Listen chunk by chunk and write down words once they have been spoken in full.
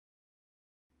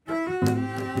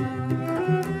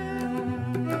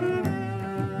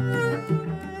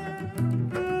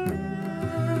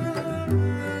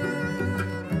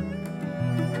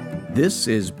This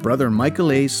is Brother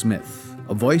Michael A. Smith,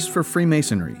 a voice for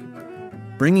Freemasonry,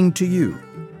 bringing to you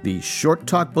the Short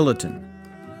Talk Bulletin,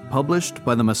 published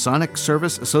by the Masonic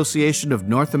Service Association of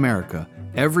North America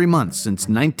every month since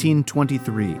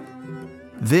 1923.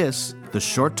 This, the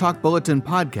Short Talk Bulletin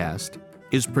podcast,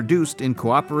 is produced in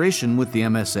cooperation with the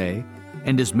MSA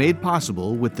and is made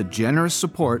possible with the generous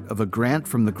support of a grant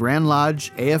from the Grand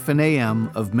Lodge AF&AM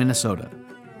of Minnesota.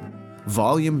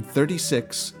 Volume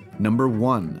 36, Number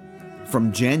 1,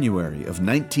 from January of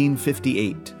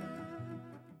 1958.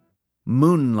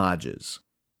 Moon Lodges.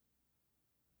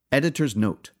 Editor's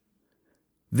note.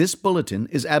 This bulletin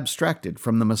is abstracted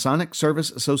from the Masonic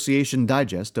Service Association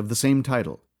Digest of the same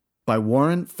title, by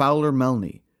Warren Fowler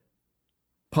Melny,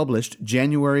 published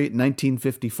January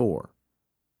 1954.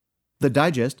 The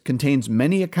digest contains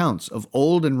many accounts of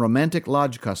old and romantic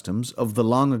lodge customs of the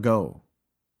long ago.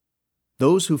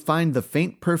 Those who find the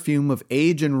faint perfume of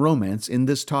age and romance in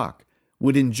this talk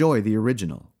would enjoy the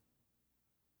original.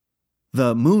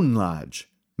 The Moon Lodge,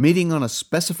 meeting on a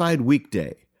specified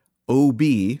weekday, OB,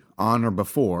 on or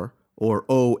before, or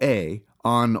OA,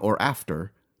 on or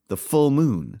after, the full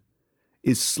moon,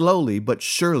 is slowly but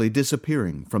surely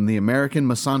disappearing from the American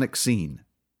Masonic scene.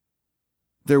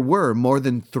 There were more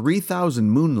than 3,000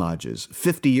 moon lodges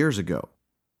 50 years ago.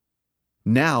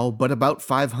 Now but about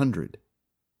 500.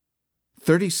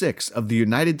 36 of the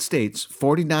United States'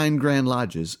 49 Grand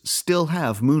Lodges still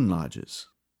have moon lodges.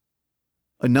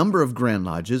 A number of Grand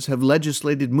Lodges have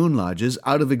legislated moon lodges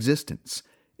out of existence,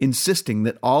 insisting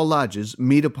that all lodges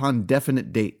meet upon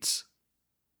definite dates.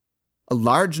 A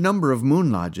large number of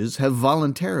moon lodges have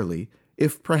voluntarily,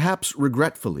 if perhaps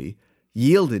regretfully,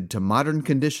 yielded to modern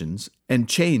conditions and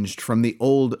changed from the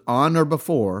old on or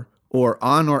before or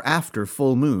on or after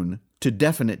full moon to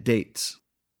definite dates.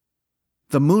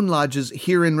 The moon lodges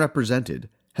herein represented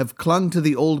have clung to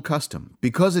the old custom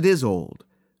because it is old,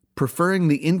 preferring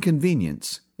the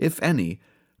inconvenience, if any,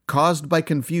 caused by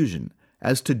confusion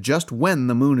as to just when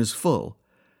the moon is full,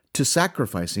 to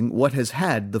sacrificing what has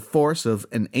had the force of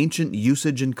an ancient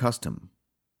usage and custom.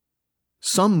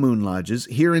 Some moon lodges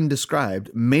herein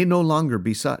described may no longer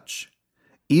be such.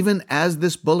 Even as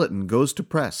this bulletin goes to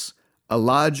press, a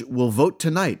lodge will vote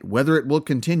tonight whether it will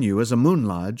continue as a moon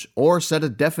lodge or set a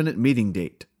definite meeting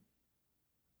date.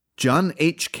 John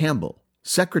H. Campbell,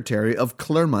 Secretary of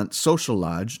Claremont Social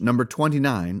Lodge, No.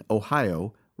 29,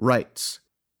 Ohio, writes,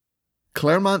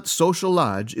 Claremont Social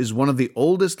Lodge is one of the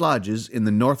oldest lodges in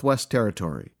the Northwest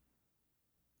Territory.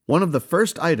 One of the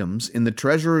first items in the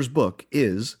treasurer's book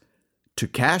is, to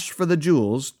cash for the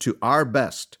jewels to our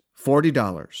best,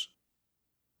 $40.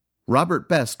 Robert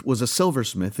Best was a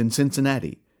silversmith in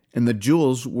Cincinnati, and the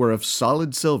jewels were of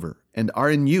solid silver and are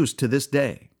in use to this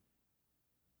day.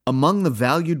 Among the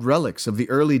valued relics of the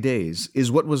early days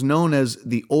is what was known as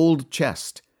the Old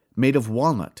Chest, made of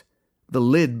walnut, the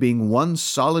lid being one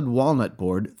solid walnut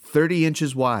board 30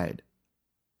 inches wide.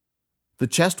 The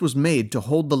chest was made to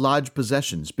hold the lodge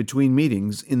possessions between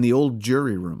meetings in the old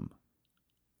jury room.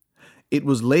 It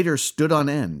was later stood on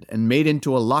end and made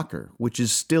into a locker, which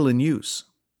is still in use.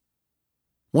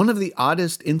 One of the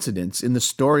oddest incidents in the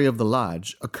story of the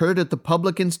lodge occurred at the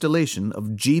public installation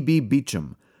of G.B.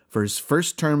 Beecham for his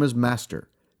first term as master,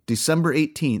 December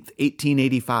 18,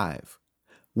 1885,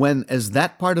 when, as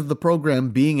that part of the program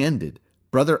being ended,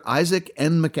 Brother Isaac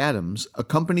N. McAdams,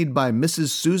 accompanied by Mrs.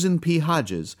 Susan P.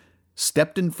 Hodges,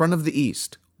 stepped in front of the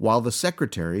east, while the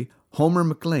secretary, Homer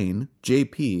McLean,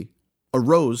 J.P.,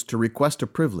 arose to request a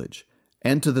privilege,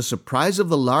 and to the surprise of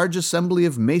the large assembly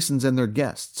of Masons and their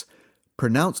guests,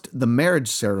 pronounced the marriage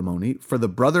ceremony for the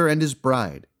brother and his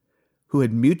bride, who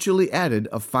had mutually added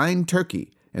a fine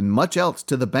turkey and much else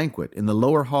to the banquet in the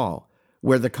lower hall,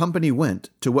 where the company went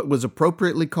to what was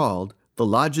appropriately called the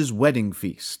lodge's wedding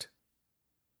feast.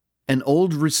 An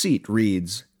old receipt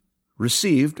reads,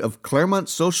 Received of Claremont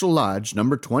Social Lodge, No.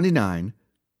 29,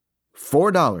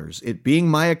 $4, it being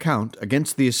my account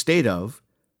against the estate of,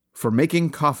 for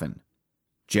making coffin,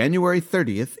 January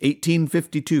 30th,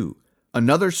 1852,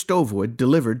 another stovewood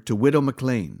delivered to Widow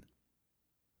McLean.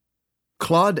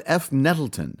 Claude F.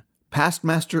 Nettleton, past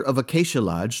master of Acacia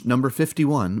Lodge, No.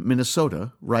 51,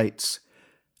 Minnesota, writes,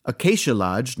 Acacia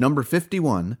Lodge, No.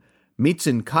 51, meets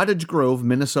in Cottage Grove,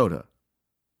 Minnesota.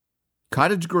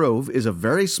 Cottage Grove is a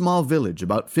very small village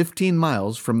about 15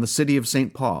 miles from the city of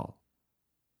St. Paul.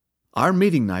 Our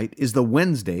meeting night is the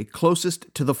Wednesday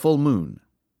closest to the full moon.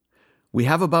 We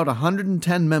have about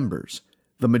 110 members,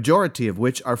 the majority of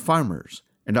which are farmers,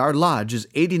 and our lodge is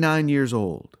 89 years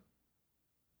old.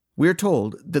 We're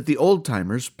told that the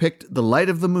old-timers picked the light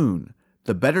of the moon,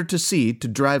 the better to see to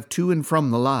drive to and from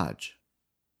the lodge.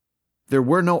 there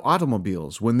were no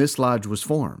automobiles when this lodge was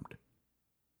formed.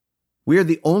 We are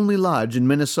the only lodge in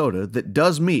Minnesota that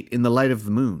does meet in the light of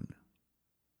the moon.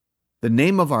 The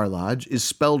name of our lodge is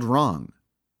spelled wrong,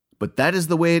 but that is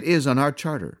the way it is on our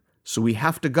charter, so we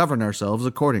have to govern ourselves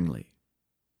accordingly.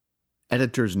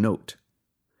 Editor's note: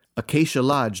 Acacia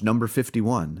Lodge number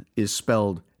 51 is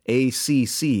spelled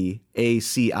ACCACIA.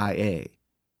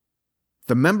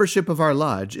 The membership of our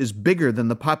lodge is bigger than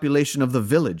the population of the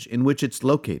village in which it's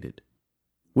located,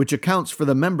 which accounts for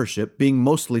the membership being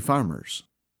mostly farmers.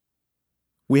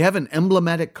 We have an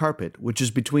emblematic carpet which is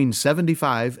between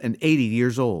 75 and 80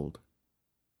 years old.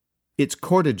 It's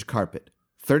cordage carpet,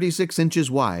 36 inches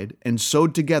wide and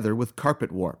sewed together with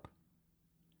carpet warp.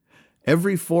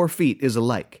 Every 4 feet is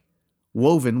alike,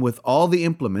 woven with all the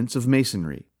implements of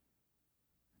masonry.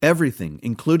 Everything,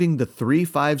 including the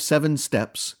 3-5-7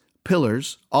 steps,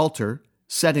 pillars, altar,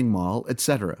 setting maul,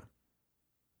 etc.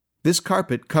 This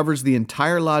carpet covers the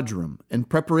entire lodge room and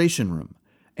preparation room,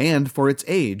 and for its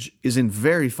age is in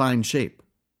very fine shape.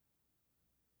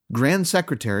 Grand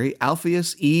Secretary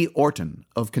Alpheus E. Orton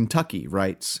of Kentucky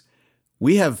writes,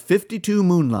 "We have 52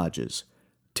 moon lodges.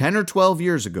 10 or 12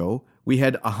 years ago, we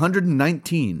had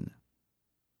 119.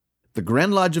 The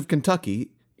Grand Lodge of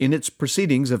Kentucky, in its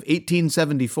proceedings of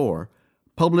 1874,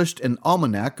 published an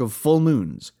almanac of full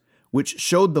moons, which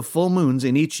showed the full moons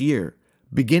in each year,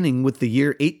 beginning with the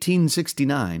year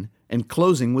 1869 and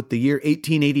closing with the year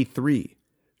 1883,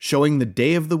 showing the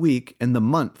day of the week and the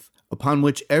month upon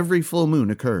which every full moon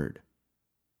occurred.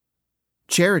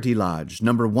 Charity Lodge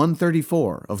number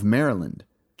 134 of Maryland,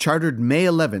 chartered May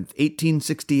 11,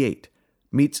 1868,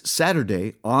 meets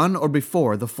Saturday on or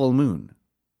before the full moon.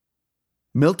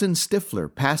 Milton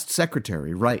Stifler, past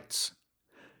secretary, writes,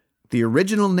 "The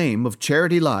original name of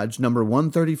Charity Lodge number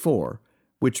 134,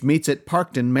 which meets at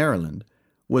Parkton, Maryland,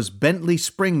 was Bentley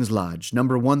Springs Lodge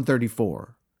number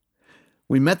 134.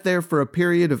 We met there for a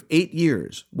period of 8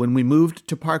 years when we moved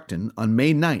to Parkton on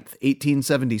May 9,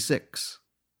 1876.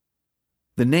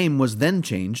 The name was then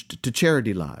changed to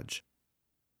Charity Lodge.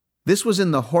 This was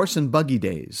in the horse and buggy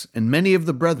days, and many of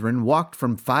the brethren walked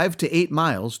from 5 to 8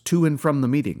 miles to and from the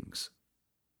meetings.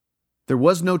 There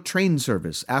was no train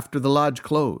service after the lodge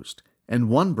closed, and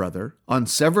one brother, on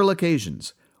several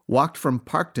occasions, walked from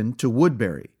Parkton to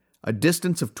Woodbury, a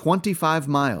distance of 25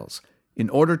 miles, in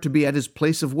order to be at his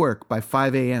place of work by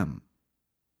 5 a.m.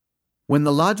 When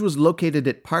the lodge was located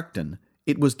at Parkton,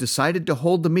 it was decided to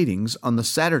hold the meetings on the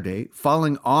Saturday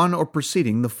falling on or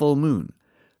preceding the full moon,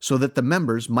 so that the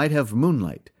members might have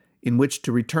moonlight in which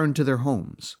to return to their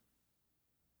homes.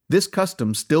 This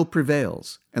custom still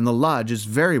prevails, and the lodge is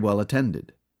very well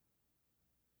attended."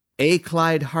 A.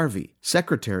 Clyde Harvey,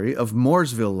 secretary of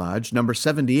Mooresville Lodge number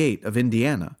 78 of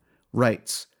Indiana,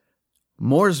 writes,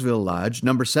 "Mooresville Lodge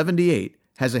number 78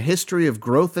 has a history of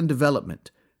growth and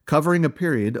development, covering a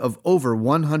period of over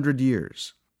 100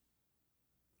 years.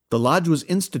 The lodge was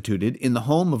instituted in the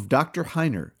home of Dr.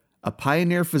 Heiner, a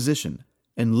pioneer physician,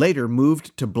 and later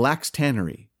moved to Black's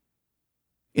Tannery.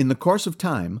 In the course of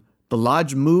time, the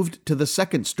lodge moved to the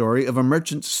second story of a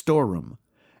merchant's storeroom,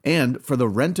 and for the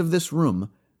rent of this room,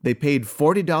 they paid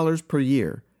 $40 per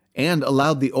year and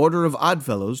allowed the Order of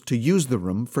Oddfellows to use the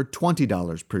room for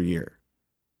 $20 per year.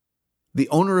 The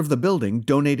owner of the building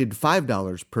donated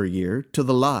 $5 per year to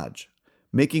the lodge,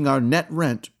 making our net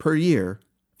rent per year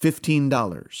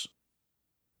 $15.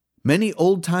 Many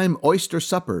old-time oyster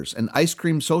suppers and ice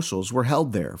cream socials were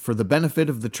held there for the benefit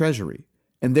of the treasury,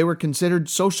 and they were considered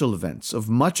social events of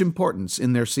much importance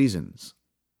in their seasons.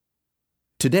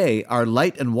 Today, our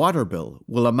light and water bill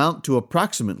will amount to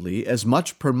approximately as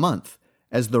much per month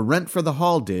as the rent for the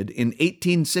hall did in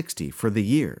 1860 for the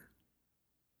year.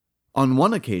 On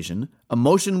one occasion, a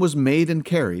motion was made and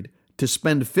carried to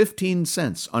spend 15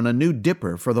 cents on a new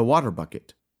dipper for the water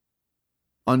bucket.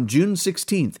 On June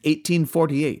 16,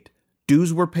 1848,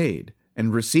 dues were paid,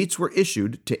 and receipts were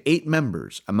issued to 8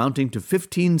 members, amounting to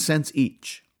 15 cents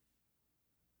each."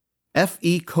 F.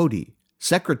 E. Cody,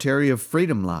 secretary of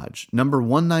Freedom Lodge, number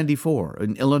 194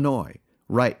 in Illinois,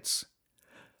 writes,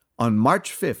 "On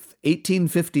March 5,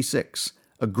 1856,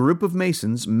 a group of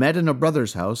Masons met in a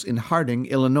brother's house in Harding,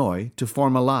 Illinois, to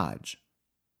form a lodge.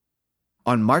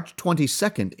 On March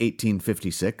 22,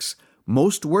 1856,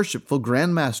 Most Worshipful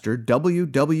Grand Master W.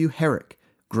 W. Herrick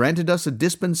granted us a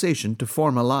dispensation to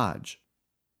form a lodge.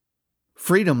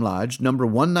 Freedom Lodge number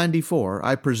 194,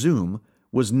 I presume,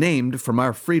 was named from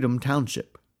our Freedom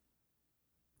Township.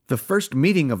 The first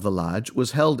meeting of the lodge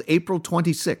was held April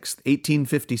 26,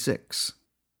 1856.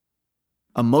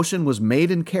 A motion was made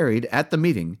and carried at the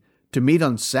meeting to meet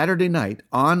on Saturday night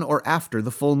on or after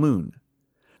the full moon,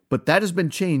 but that has been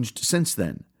changed since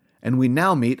then, and we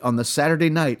now meet on the Saturday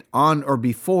night on or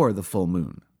before the full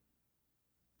moon.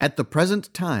 At the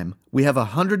present time, we have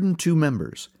 102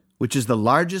 members, which is the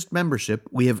largest membership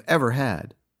we have ever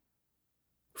had.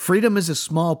 Freedom is a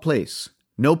small place,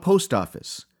 no post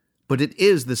office, but it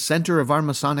is the center of our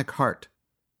Masonic heart.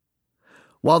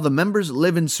 While the members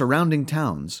live in surrounding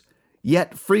towns,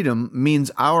 yet freedom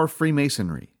means our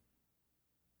Freemasonry.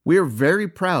 We are very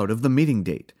proud of the meeting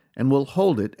date and will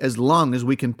hold it as long as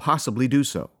we can possibly do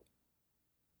so.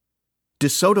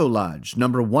 DeSoto Lodge,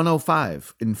 number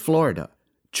 105 in Florida,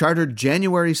 chartered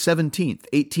January 17,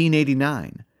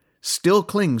 1889, still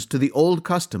clings to the old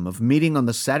custom of meeting on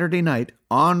the Saturday night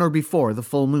on or before the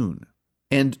full moon,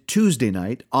 and Tuesday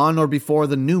night on or before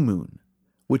the new moon,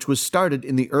 which was started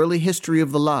in the early history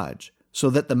of the lodge so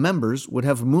that the members would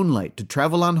have moonlight to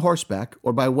travel on horseback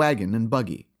or by wagon and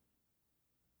buggy.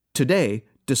 Today,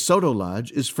 DeSoto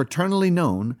Lodge is fraternally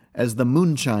known as the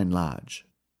Moonshine Lodge.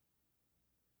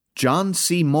 John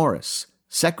C. Morris,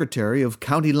 Secretary of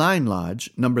County Line Lodge,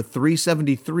 number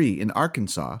 373 in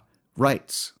Arkansas,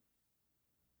 writes,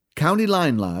 County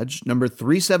Line Lodge, number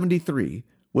 373,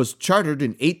 was chartered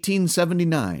in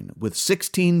 1879 with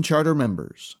 16 charter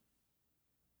members.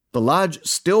 The lodge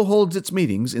still holds its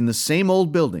meetings in the same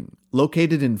old building,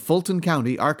 located in Fulton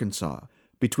County, Arkansas,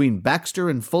 between Baxter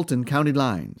and Fulton County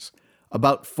lines,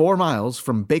 about 4 miles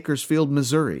from Bakersfield,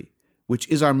 Missouri, which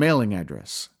is our mailing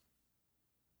address.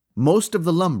 Most of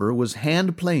the lumber was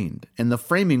hand-planed, and the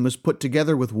framing was put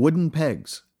together with wooden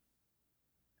pegs.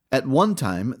 At one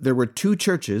time, there were 2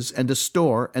 churches and a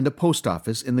store and a post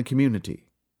office in the community.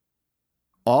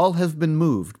 All have been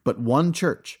moved but one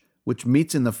church, which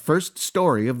meets in the first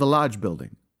story of the lodge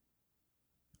building.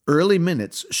 Early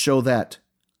minutes show that,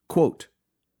 quote,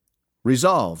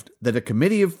 resolved that a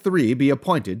committee of 3 be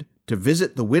appointed to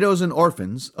visit the widows and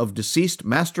orphans of deceased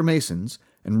Master Masons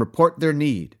and report their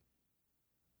need.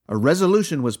 A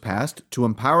resolution was passed to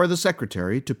empower the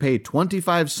secretary to pay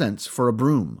 25 cents for a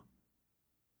broom.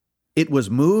 It was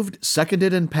moved,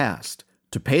 seconded, and passed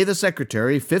to pay the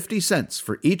secretary 50 cents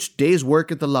for each day's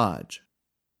work at the lodge.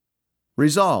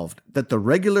 Resolved that the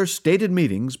regular stated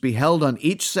meetings be held on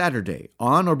each Saturday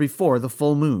on or before the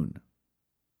full moon.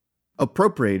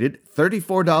 Appropriated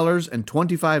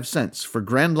 $34.25 for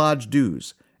Grand Lodge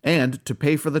dues and to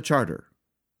pay for the charter.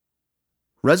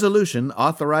 Resolution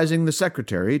authorizing the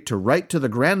secretary to write to the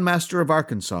Grand Master of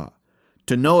Arkansas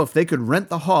to know if they could rent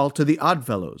the hall to the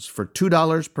Oddfellows for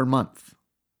 $2 per month.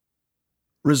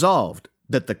 Resolved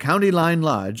that the County Line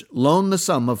Lodge loan the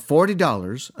sum of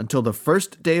 $40 until the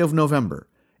first day of November,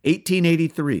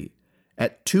 1883,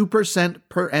 at 2%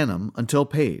 per annum until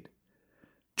paid.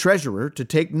 Treasurer to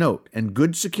take note and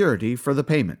good security for the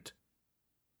payment.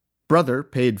 Brother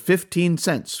paid 15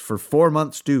 cents for 4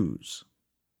 months' dues.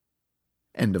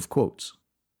 End of quotes.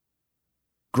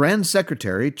 Grand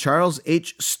Secretary Charles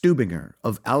H. Stubinger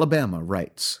of Alabama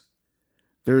writes,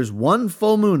 there is one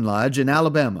full moon lodge in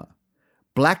Alabama,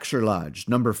 Blacksher Lodge,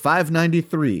 number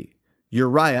 593,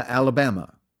 Uriah,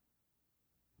 Alabama.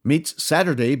 Meets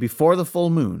Saturday before the full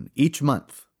moon each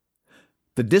month.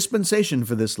 The dispensation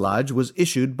for this lodge was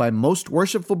issued by Most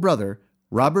Worshipful Brother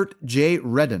Robert J.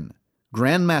 Redden,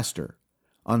 Grand Master,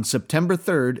 on September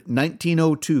 3,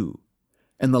 1902,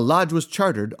 and the lodge was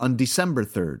chartered on December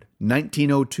 3,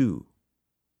 1902.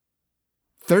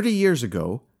 30 years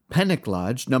ago, Pennock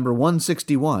Lodge, number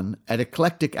 161, at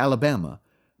Eclectic, Alabama,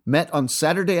 met on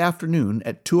Saturday afternoon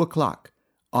at 2 o'clock,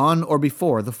 on or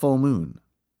before the full moon.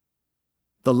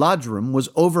 The lodge room was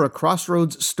over a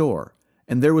Crossroads store,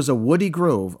 and there was a woody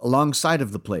grove alongside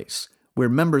of the place, where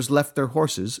members left their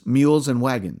horses, mules, and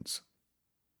wagons.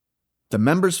 The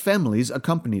members' families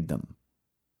accompanied them.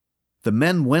 The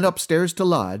men went upstairs to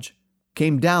lodge,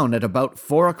 came down at about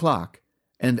 4 o'clock,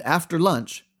 and after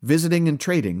lunch, visiting and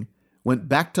trading, went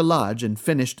back to lodge and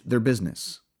finished their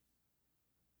business.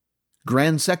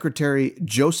 Grand Secretary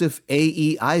Joseph A.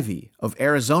 E. Ivy of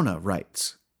Arizona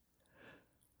writes,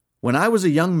 when I was a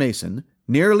young Mason,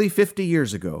 nearly 50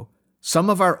 years ago,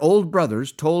 some of our old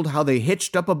brothers told how they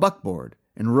hitched up a buckboard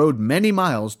and rode many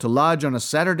miles to lodge on a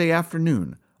Saturday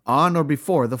afternoon, on or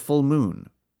before the full moon.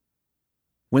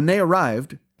 When they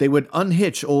arrived, they would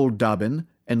unhitch old Dobbin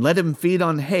and let him feed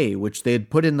on hay which they had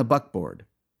put in the buckboard.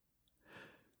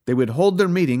 They would hold their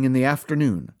meeting in the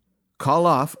afternoon, call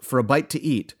off for a bite to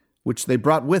eat, which they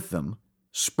brought with them,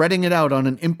 spreading it out on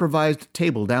an improvised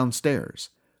table downstairs,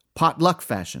 potluck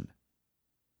fashion.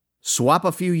 Swap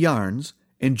a few yarns,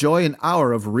 enjoy an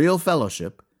hour of real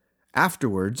fellowship,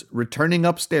 afterwards returning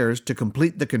upstairs to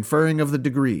complete the conferring of the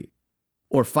degree,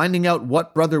 or finding out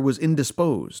what brother was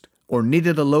indisposed, or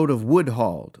needed a load of wood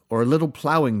hauled, or a little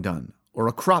plowing done, or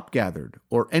a crop gathered,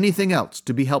 or anything else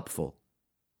to be helpful.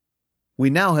 We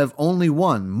now have only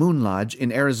one moon lodge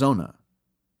in Arizona.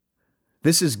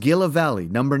 This is Gila Valley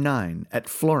No. 9 at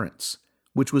Florence,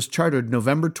 which was chartered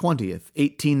November 20th,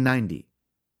 1890.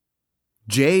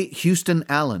 J. Houston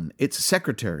Allen, its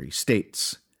secretary,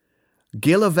 states,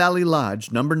 Gila Valley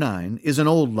Lodge No. 9 is an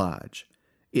old lodge.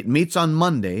 It meets on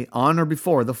Monday on or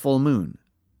before the full moon.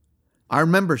 Our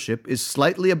membership is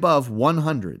slightly above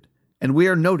 100, and we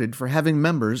are noted for having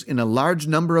members in a large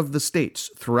number of the states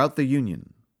throughout the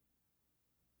Union.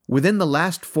 Within the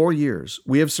last 4 years,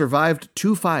 we have survived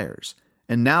 2 fires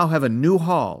and now have a new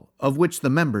hall of which the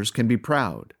members can be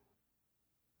proud.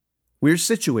 We're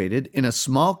situated in a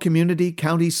small community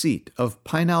county seat of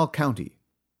Pinal County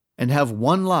and have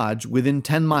 1 lodge within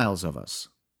 10 miles of us.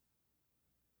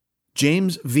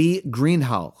 James V.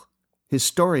 Greenhalgh,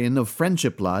 historian of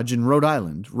Friendship Lodge in Rhode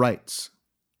Island, writes,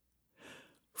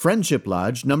 Friendship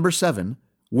Lodge No. 7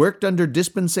 worked under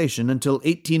dispensation until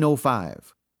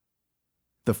 1805.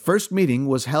 The first meeting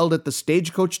was held at the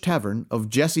Stagecoach Tavern of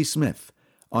Jesse Smith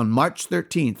on March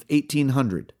 13,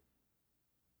 1800.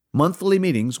 Monthly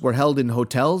meetings were held in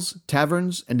hotels,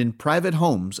 taverns, and in private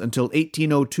homes until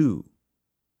 1802.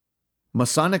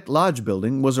 Masonic Lodge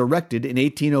building was erected in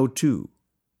 1802.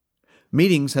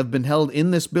 Meetings have been held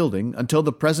in this building until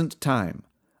the present time,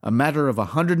 a matter of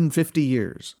 150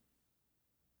 years.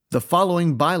 The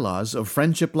following bylaws of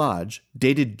Friendship Lodge,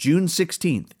 dated June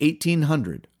 16,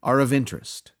 1800, are of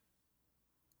interest.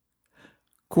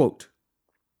 Quote,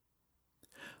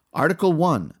 Article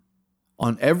 1.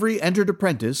 On every entered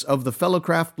apprentice of the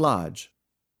Fellowcraft Lodge,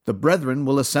 the brethren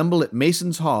will assemble at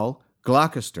Mason's Hall,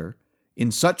 Gloucester,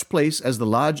 in such place as the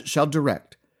lodge shall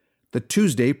direct, the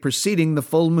Tuesday preceding the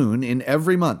full moon in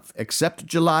every month except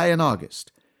July and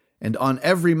August, and on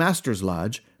every master's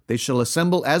lodge they shall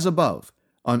assemble as above,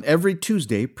 on every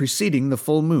Tuesday preceding the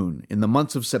full moon in the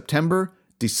months of September,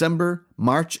 December,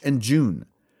 March, and June,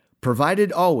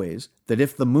 provided always that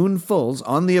if the moon fulls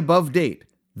on the above date,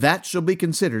 that shall be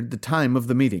considered the time of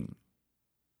the meeting.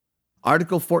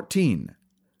 Article 14.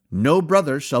 No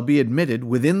brother shall be admitted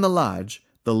within the lodge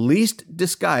the least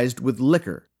disguised with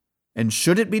liquor, and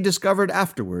should it be discovered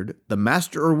afterward, the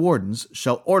master or wardens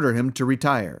shall order him to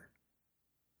retire.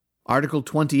 Article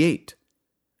 28.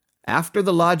 After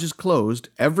the lodge is closed,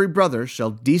 every brother shall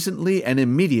decently and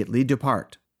immediately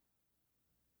depart.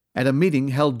 At a meeting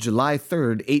held July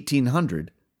 3,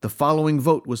 1800, the following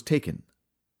vote was taken.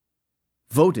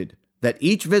 Voted that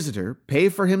each visitor pay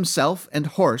for himself and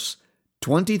horse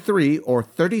 23 or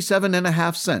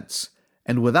 37.5 cents,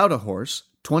 and without a horse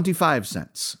 25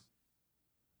 cents.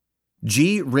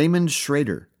 G. Raymond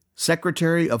Schrader,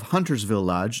 Secretary of Huntersville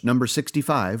Lodge No.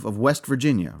 65 of West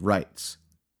Virginia, writes,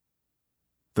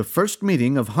 The first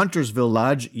meeting of Huntersville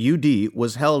Lodge UD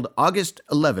was held August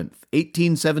 11,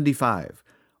 1875,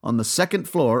 on the second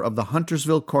floor of the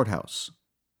Huntersville Courthouse.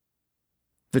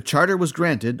 The charter was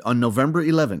granted on November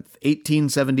 11,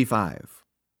 1875.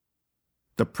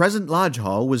 The present lodge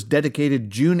hall was dedicated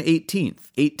June 18,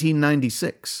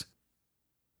 1896.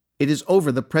 It is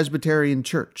over the Presbyterian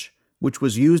Church, which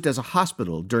was used as a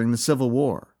hospital during the Civil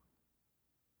War.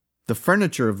 The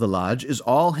furniture of the lodge is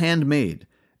all handmade,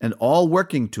 and all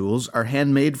working tools are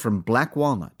handmade from black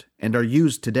walnut and are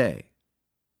used today.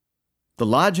 The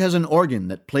lodge has an organ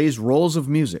that plays rolls of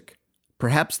music,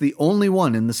 perhaps the only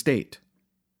one in the state.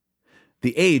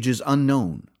 The age is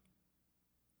unknown.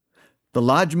 The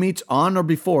lodge meets on or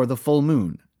before the full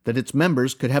moon, that its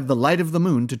members could have the light of the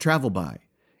moon to travel by,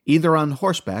 either on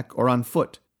horseback or on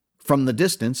foot, from the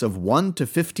distance of 1 to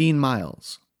 15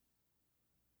 miles.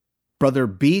 Brother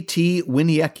B. T.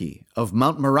 Winiecki of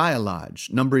Mount Moriah Lodge,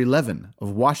 No. 11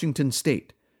 of Washington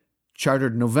State,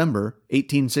 chartered November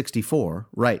 1864,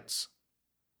 writes,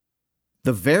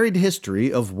 The varied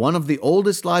history of one of the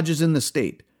oldest lodges in the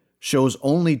state shows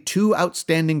only 2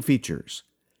 outstanding features.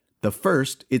 The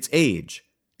first, its age,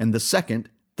 and the second,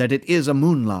 that it is a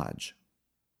moon lodge.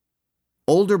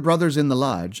 Older brothers in the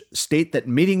lodge state that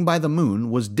meeting by the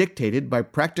moon was dictated by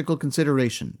practical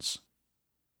considerations.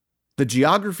 The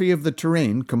geography of the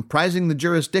terrain comprising the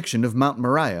jurisdiction of Mount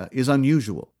Moriah is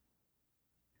unusual.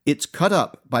 It's cut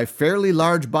up by fairly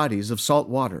large bodies of salt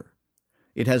water.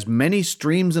 It has many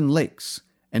streams and lakes,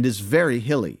 and is very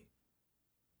hilly.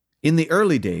 In the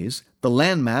early days, the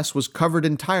landmass was covered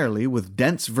entirely with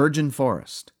dense virgin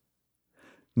forest.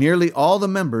 Nearly all the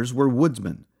members were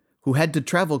woodsmen, who had to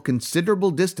travel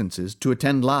considerable distances to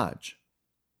attend lodge.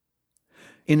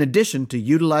 In addition to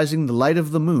utilizing the light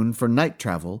of the moon for night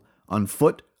travel, on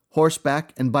foot,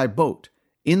 horseback, and by boat,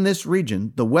 in this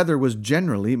region the weather was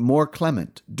generally more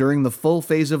clement during the full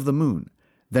phase of the moon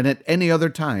than at any other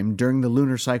time during the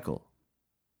lunar cycle.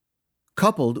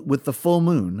 Coupled with the full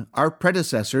moon, our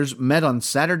predecessors met on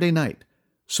Saturday night,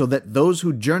 so that those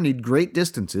who journeyed great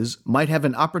distances might have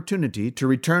an opportunity to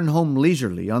return home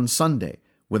leisurely on Sunday,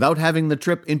 without having the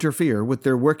trip interfere with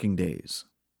their working days.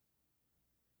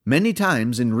 Many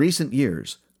times in recent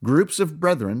years, groups of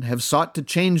brethren have sought to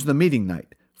change the meeting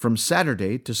night from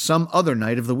Saturday to some other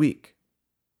night of the week.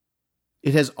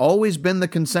 It has always been the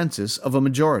consensus of a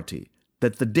majority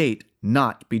that the date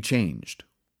not be changed.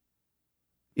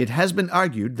 It has been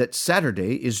argued that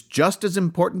Saturday is just as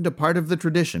important a part of the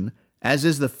tradition as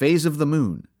is the phase of the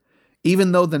moon,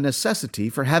 even though the necessity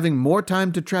for having more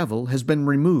time to travel has been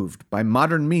removed by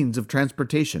modern means of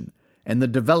transportation and the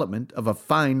development of a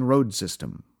fine road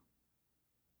system.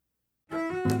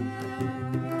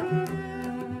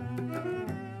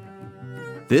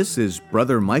 This is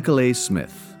Brother Michael A.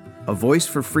 Smith, a voice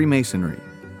for Freemasonry,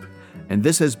 and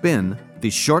this has been the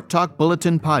Short Talk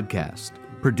Bulletin podcast,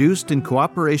 produced in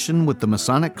cooperation with the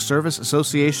Masonic Service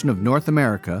Association of North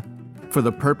America for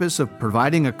the purpose of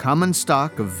providing a common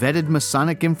stock of vetted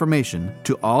Masonic information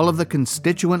to all of the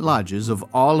constituent lodges of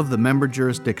all of the member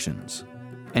jurisdictions,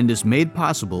 and is made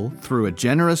possible through a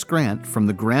generous grant from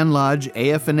the Grand Lodge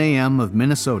AF&AM of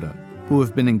Minnesota, who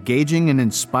have been engaging and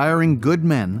inspiring good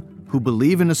men who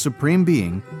believe in a supreme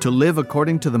being to live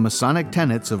according to the Masonic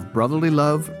tenets of brotherly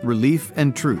love, relief,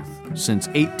 and truth since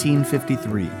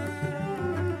 1853.